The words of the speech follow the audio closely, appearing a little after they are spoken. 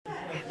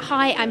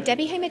Hi, I'm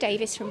Debbie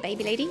Homer-Davis from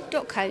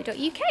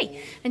babylady.co.uk,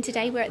 and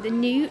today we're at the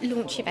new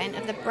launch event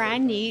of the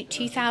brand new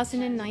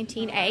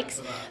 2019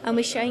 eggs, and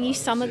we're showing you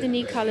some of the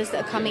new colours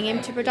that are coming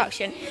into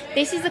production.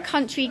 This is the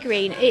country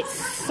green. It's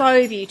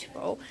so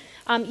beautiful.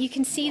 You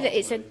can see that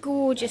it's a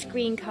gorgeous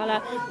green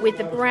colour with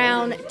the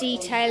brown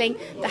detailing.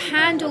 The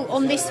handle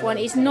on this one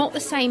is not the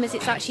same as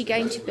it's actually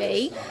going to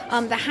be.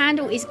 The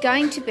handle is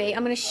going to be,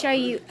 I'm going to show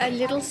you a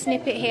little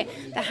snippet here.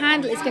 The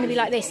handle is going to be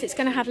like this. It's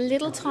going to have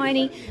little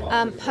tiny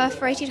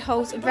perforated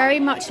holes, very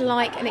much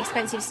like an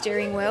expensive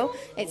steering wheel.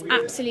 It's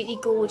absolutely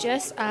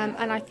gorgeous,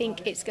 and I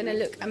think it's going to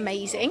look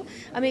amazing.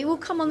 It will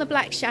come on the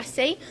black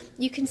chassis.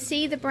 You can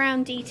see the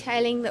brown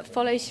detailing that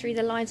follows through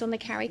the lines on the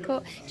carry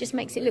cut. Just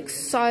makes it look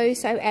so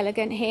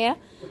elegant here.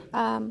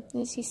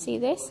 As you see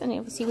this, and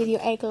obviously with your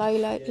egg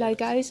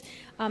logos.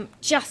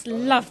 Just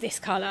love this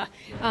colour.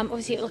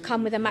 Obviously it will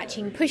come with a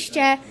matching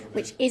pushchair,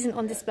 which isn't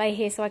on display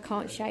here, so I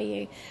can't show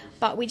you.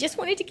 But we just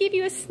wanted to give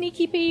you a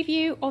sneaky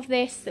preview of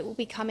this that will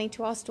be coming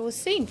to our stores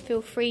soon.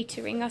 Feel free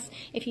to ring us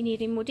if you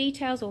need any more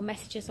details or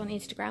message us on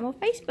Instagram or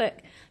Facebook.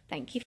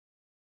 Thank you.